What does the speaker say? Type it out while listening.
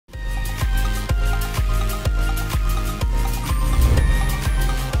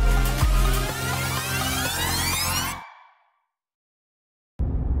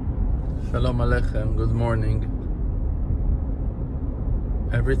Shalom Aleichem, good morning.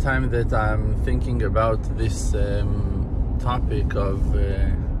 Every time that I'm thinking about this topic of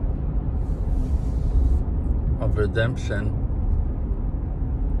redemption,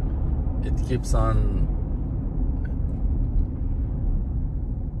 it keeps on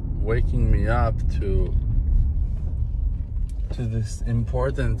waking me up to this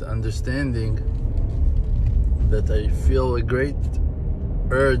important understanding that I feel a great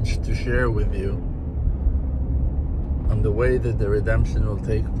urge to share with you on the way that the redemption will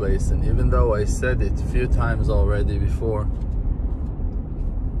take place. And even though I said it a few times already before,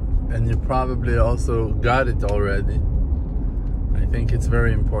 and you probably also got it already, I think it's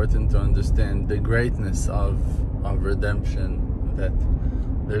very important to understand the greatness of redemption, that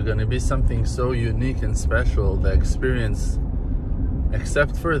there's going to be something so unique and special, the experience,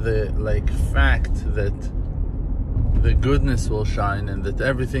 except for the fact that the goodness will shine and that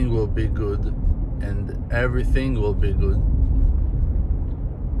everything will be good and everything will be good.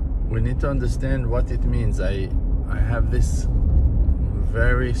 We need to understand what it means. I have this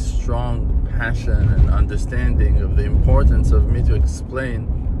very strong passion and understanding of the importance of me to explain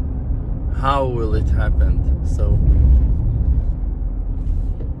how will it happen. So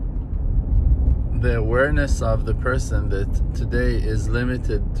the awareness of the person that today is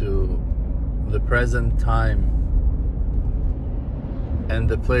limited to the present time and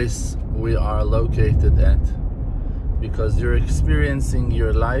the place we are located at, because you're experiencing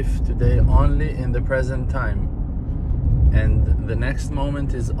your life today only in the present time, and the next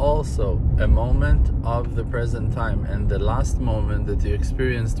moment is also a moment of the present time, and the last moment that you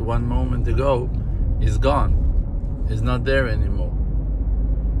experienced 1 moment ago is gone, is not there anymore,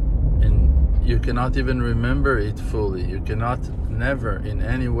 and you cannot even remember it fully. You cannot never in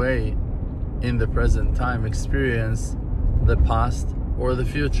any way in the present time experience the past or the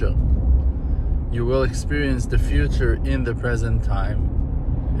future. You will experience the future in the present time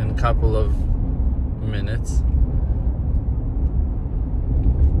in a couple of minutes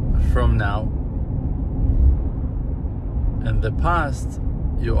from now, and the past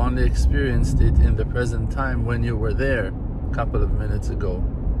you only experienced it in the present time when you were there a couple of minutes ago.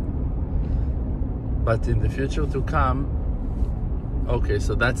 But in the future to come, okay,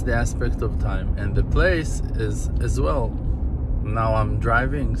 so that's the aspect of time, and the place is as well. Now I'm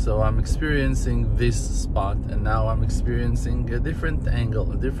driving, so I'm experiencing this spot, and now I'm experiencing a different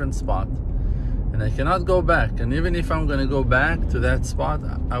angle, a different spot, and I cannot go back. And even if I'm going to go back to that spot,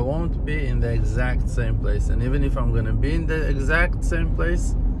 I won't be in the exact same place. And even if I'm going to be in the exact same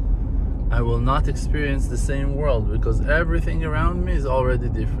place, I will not experience the same world, because everything around me is already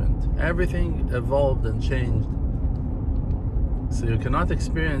different. Everything evolved and changed. So you cannot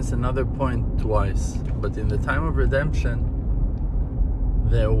experience another point twice. But in the time of redemption,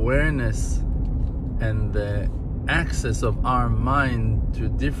 the awareness and the access of our mind to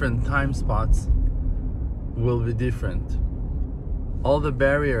different time spots will be different. All the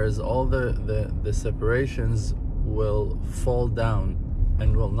barriers, all the separations will fall down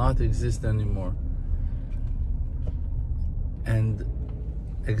and will not exist anymore. And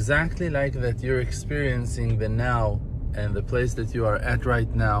exactly like that, you're experiencing the now and the place that you are at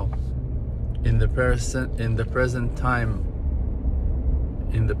right now in the present time.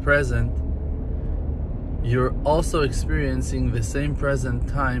 In the present, you're also experiencing the same present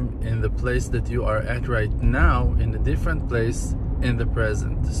time in the place that you are at right now, in a different place in the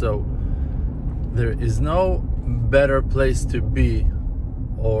present. So there is no better place to be,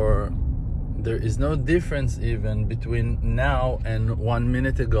 or there is no difference even between now and 1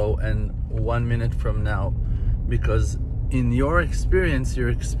 minute ago and 1 minute from now, because in your experience, you're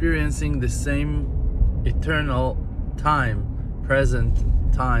experiencing the same eternal time, present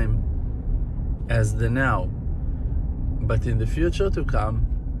time, as the now. But in the future to come,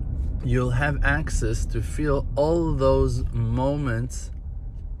 you'll have access to feel all those moments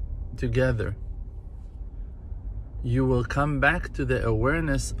together. You will come back to the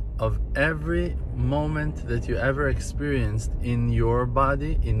awareness of every moment that you ever experienced in your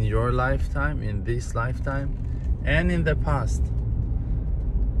body, in your lifetime, in this lifetime, and in the past.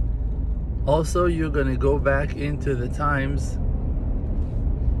 Also, you're going to go back into the times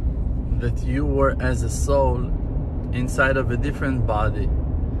that you were as a soul inside of a different body,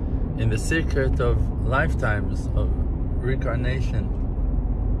 in the secret of lifetimes of reincarnation,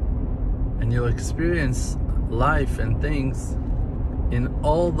 and you'll experience life and things in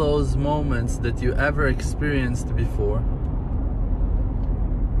all those moments that you ever experienced before.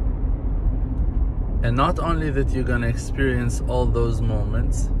 And not only that you're gonna experience all those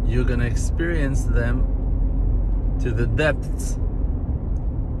moments, you're gonna experience them to the depths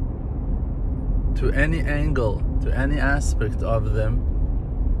to any angle, to any aspect of them,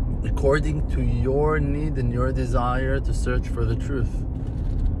 according to your need and your desire to search for the truth.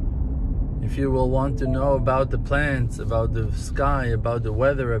 If you will want to know about the plants, about the sky, about the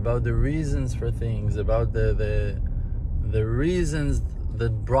weather, about the reasons for things, about the reasons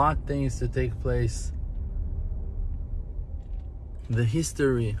that brought things to take place, the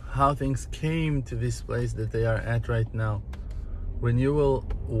history, how things came to this place that they are at right now. When you will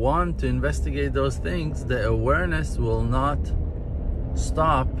want to investigate those things, the awareness will not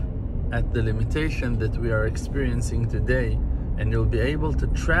stop at the limitation that we are experiencing today, and you'll be able to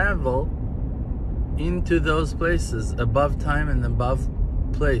travel into those places above time and above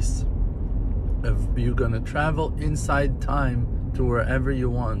place. You're going to travel inside time to wherever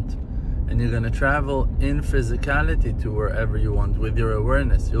you want, and you're going to travel in physicality to wherever you want with your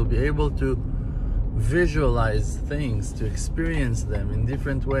awareness. You'll be able to visualize things, to experience them in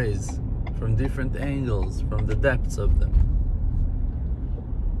different ways, from different angles, from the depths of them.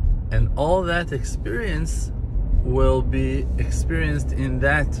 And all that experience will be experienced in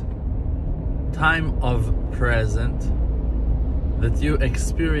that time of present that you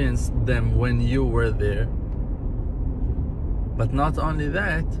experienced them when you were there. But not only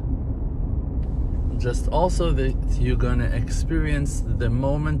that, just also that you're gonna experience the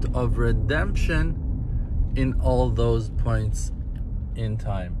moment of redemption in all those points in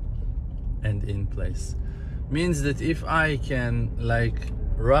time and in place. Means that if I can, like,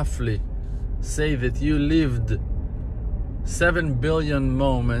 roughly say that you lived 7 billion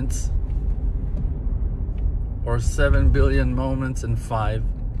moments, or 7 billion moments and 5,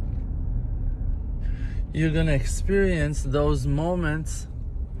 you're gonna experience those moments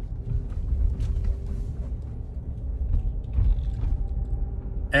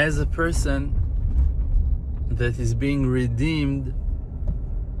as a person that is being redeemed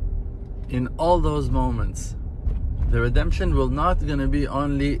in all those moments. The redemption will not gonna be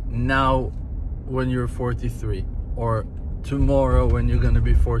only now when you're 43, or tomorrow when you're gonna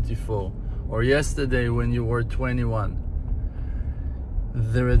be 44, or yesterday when you were 21.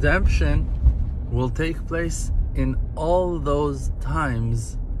 The redemption will take place in all those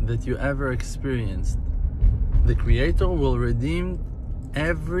times that you ever experienced. The Creator will redeem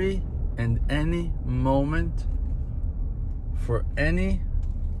every and any moment for any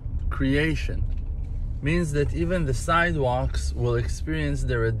creation. Means that even the sidewalks will experience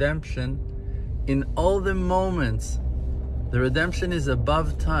the redemption in all the moments. The redemption is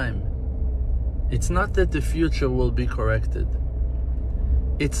above time. It's not that the future will be corrected.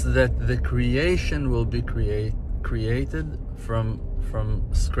 It's that the creation will be created from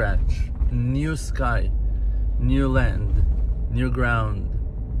scratch. New sky, new land, new ground,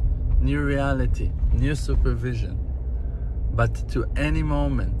 new reality, new supervision. But to any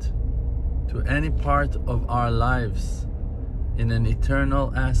moment, to any part of our lives, in an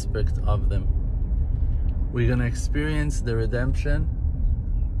eternal aspect of them, we're going to experience the redemption.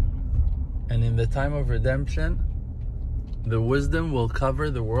 And in the time of redemption, the wisdom will cover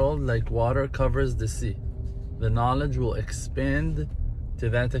the world like water covers the sea. The knowledge will expand to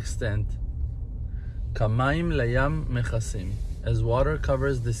that extent. Kamaim layam mechasim, as water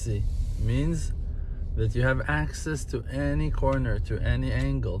covers the sea, means that you have access to any corner, to any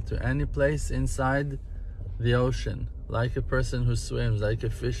angle, to any place inside the ocean, like a person who swims, like a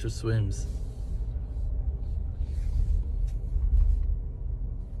fish who swims.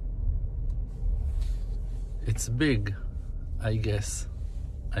 It's big, I guess,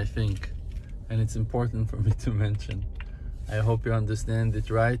 I think, and it's important for me to mention. I hope you understand it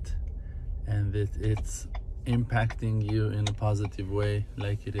right, and that it's impacting you in a positive way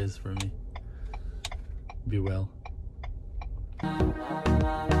like it is for me. Be well.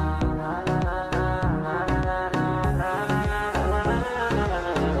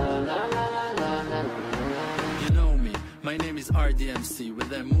 My name is RDMC with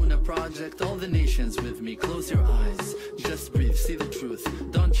the Emunah Project, all the nations with me. Close your eyes, just breathe, see the truth.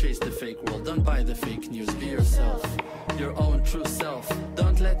 Don't chase the fake world, don't buy the fake news. Be yourself, your own true self.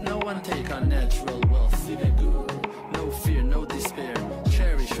 Don't let no one take our natural wealth. No fear, no despair,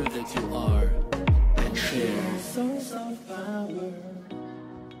 cherish who that you are and share. Source of power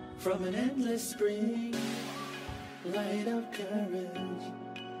from an endless spring, light of courage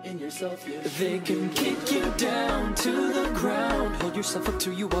in yourself, yes. They can kick you down to the ground, hold yourself up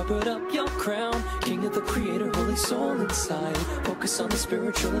till you are, put up your crown. King of the Creator, holy soul inside, focus on the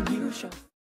spiritual and you shall